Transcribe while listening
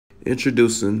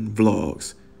Introducing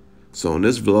vlogs. So in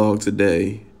this vlog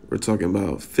today, we're talking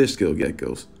about Fishscale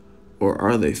geckos, or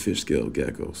are they Fishscale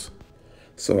geckos?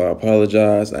 So I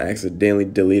apologize, I accidentally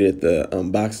deleted the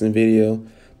unboxing video,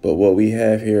 but what we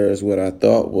have here is what I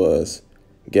thought was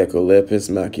Geckolepis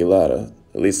maculata.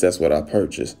 At least that's what I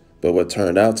purchased, but what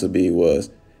turned out to be was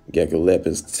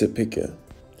Geckolepis typica.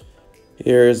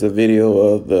 Here is a video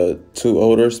of the two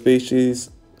older species.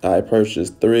 I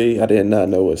purchased 3. I did not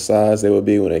know what size they would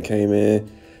be when they came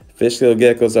in. Fishscale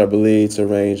geckos are believed to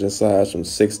range in size from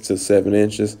 6 to 7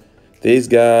 inches. These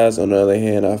guys, on the other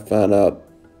hand, I found out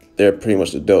they're pretty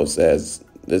much adults, as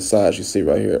the size you see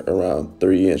right here, around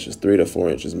 3 inches, 3 to 4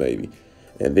 inches maybe.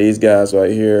 And these guys right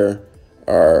here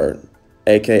are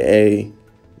AKA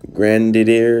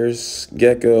Grandidier's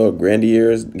gecko,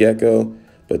 Grandidier's gecko,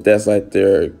 but that's like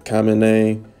their common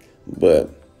name. But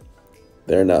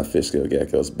they're not Fishscale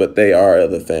geckos, but they are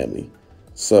of the family.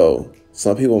 So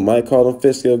some people might call them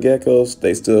Fishscale geckos.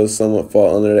 They still somewhat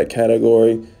fall under that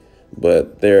category,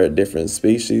 but they're a different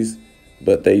species.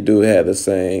 But they do have the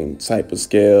same type of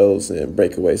scales and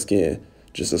breakaway skin,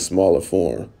 just a smaller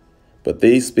form. But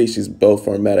these species both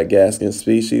are Madagascan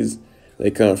species.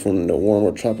 They come from the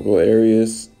warmer tropical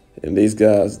areas, and these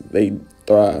guys, they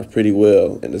thrive pretty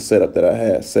well in the setup that I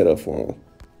had set up for them.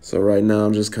 So right now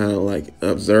I'm just kind of like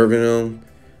observing them,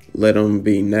 let them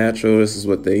be natural. This is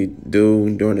what they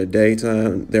do during the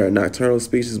daytime. They're a nocturnal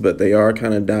species, but they are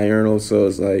kind of diurnal, so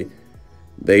it's like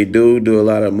they do a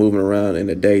lot of moving around in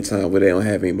the daytime where they don't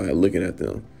have anybody looking at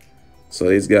them. So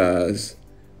these guys,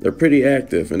 they're pretty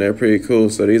active and they're pretty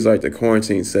cool. So these are like the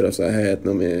quarantine setups I had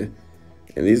them in.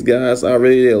 And these guys, I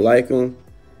really did like them.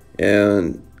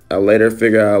 And I later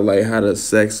figured out like how to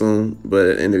sex them.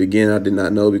 But in the beginning, I did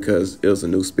not know because it was a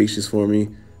new species for me,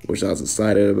 which I was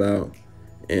excited about.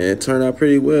 And it turned out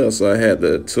pretty well. So I had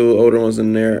the 2 older ones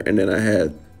in there, and then I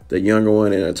had the younger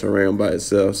one in a terrarium by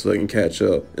itself so it can catch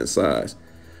up in size.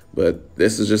 But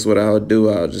this is just what I would do.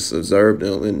 I would just observe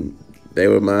them, and they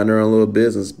would mind their own little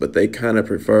business, but they kind of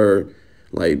prefer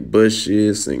like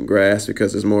bushes and grass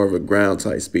because it's more of a ground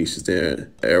type species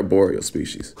than an arboreal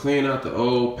species. Clean out the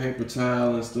old paper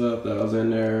towel and stuff that was in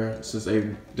there since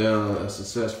they've done a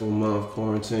successful month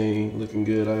quarantine. Looking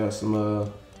good. I got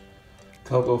some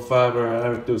cocoa fiber.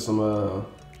 I threw some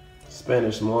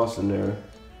Spanish moss in there.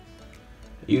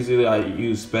 Usually I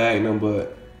use sphagnum,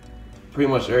 but pretty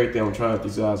much everything I'm trying with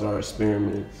these guys are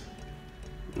experiments.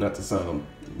 Not to sound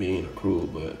mean or cruel,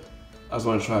 but I just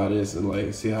want to try this and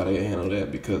like see how they handle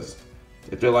that, because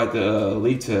if they're like the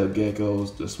leaf-tail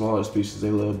geckos, the smaller species, they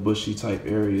love bushy type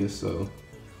areas, so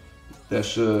that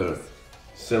should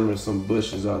simmer some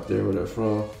bushes out there where they're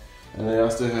from. And then I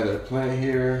still had a plant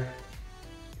here,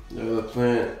 another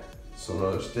plant, some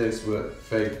other sticks with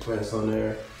fake plants on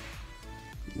there.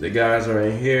 The guys are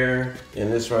in here, and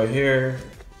this right here,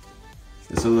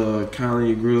 it's a little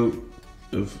colony group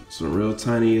of some real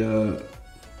tiny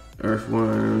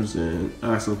earthworms and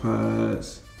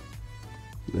isopods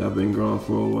that I've been growing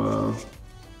for a while,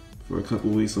 for a couple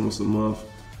weeks, almost a month.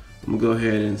 I'm gonna go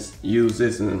ahead and use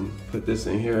this and put this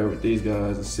in here with these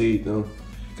guys and seed them.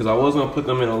 Because I was gonna put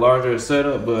them in a larger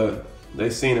setup, but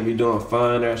they seem to be doing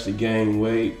fine. They're actually gaining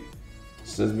weight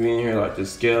since being here. Like the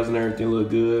scales and everything look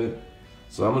good.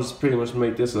 So I'm gonna just pretty much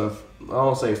make this a, I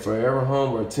don't say forever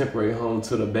home or a temporary home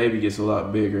until the baby gets a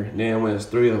lot bigger. Then when it's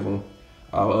 3 of them,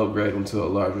 I'll upgrade them to a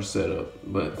larger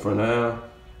setup. But for now,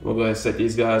 we'll go ahead and set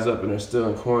these guys up, and they're still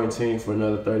in quarantine for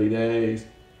another 30 days.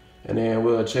 And then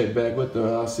we'll check back with them.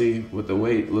 I'll see what the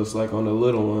weight looks like on the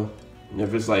little one. And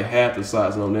if it's like half the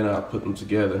size of them, then I'll put them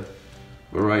together.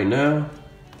 But right now,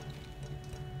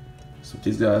 that's what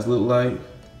these guys look like.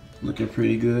 Looking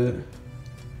pretty good.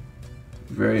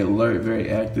 Very alert, very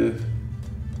active.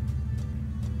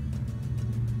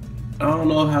 I don't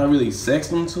know how to really sex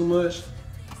them too much.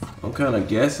 I'm kind of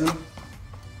guessing,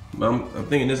 but I'm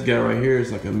thinking this guy right here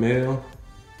is like a male.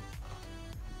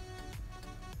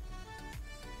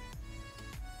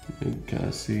 You can kind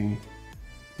of see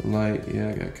the light. Yeah,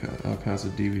 I got all kinds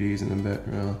of DVDs in the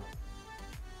background.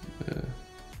 Yeah.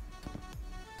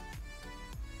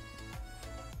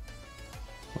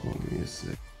 Hold on, give me a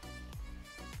sec.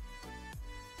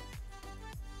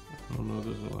 I don't know if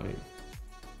there's a light.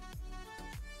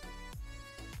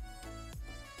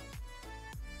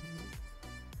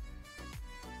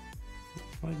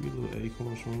 Might be little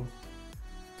acorns from them.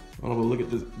 I don't know, but look at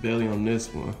this belly on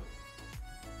this one.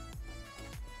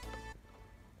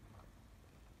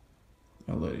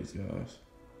 I love these guys.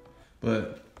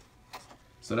 But,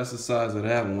 so that's the size of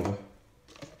that one.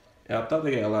 Yeah, I thought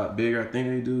they got a lot bigger. I think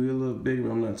they do get a little bigger, but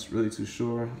I'm not really too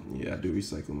sure. Yeah, I do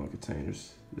recycle my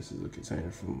containers. This is a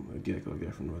container from a gecko I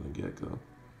got from Northern Gecko.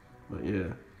 But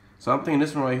yeah. So I'm thinking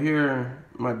this one right here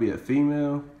might be a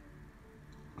female.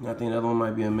 And I think the other one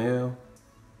might be a male.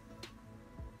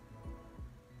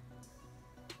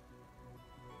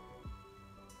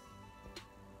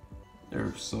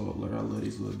 They're so alert. I love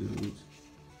these little dudes.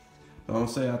 But I'm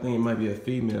gonna say I think it might be a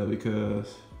female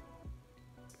because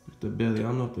with the belly, I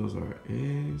don't know if those are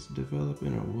eggs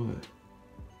developing or what.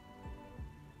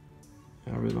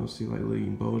 I really don't see like little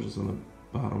bulges on the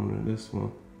bottom of this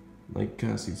one. Like you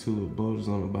kind of see two little bulges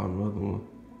on the bottom of the other one.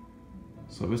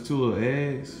 So if it's two little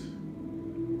eggs,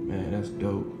 man, that's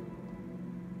dope.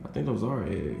 I think those are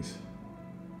eggs.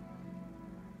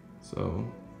 So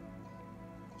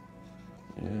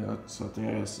yeah, so I think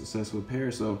I got a successful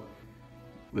pair. So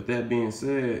with that being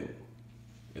said,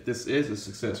 if this is a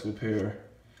successful pair,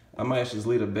 I might just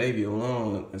leave the baby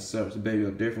alone and set the baby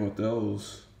up different with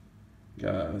those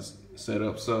guys set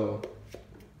up. So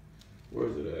where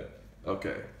is it at?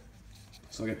 Okay.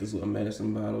 So I got this little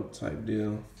medicine bottle type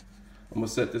deal. I'm gonna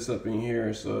set this up in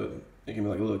here so it can be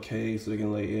like a little cage so they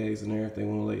can lay eggs in there if they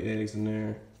wanna lay eggs in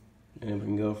there. And we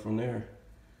can go from there.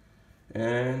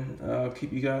 And I'll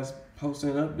keep you guys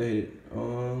posted and updated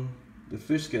on the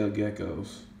Fishscale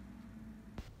geckos.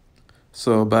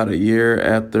 So about a year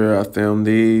after I filmed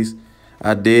these,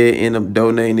 I did end up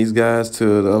donating these guys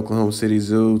to the Oklahoma City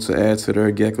Zoo to add to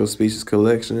their gecko species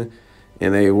collection.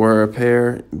 And they were a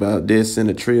pair, but I did send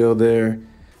a trio there.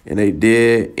 And they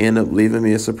did end up leaving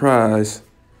me a surprise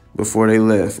before they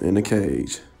left in the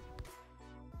cage.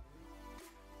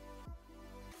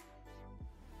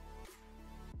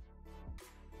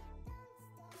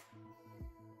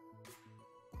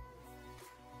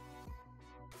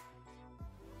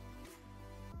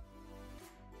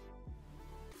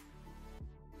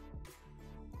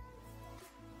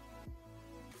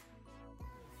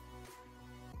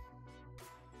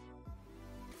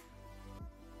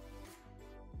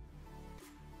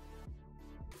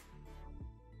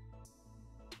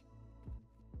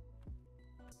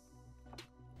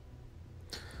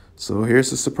 So here's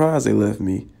the surprise they left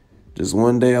me. Just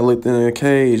one day I looked in a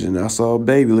cage and I saw a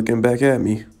baby looking back at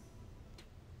me.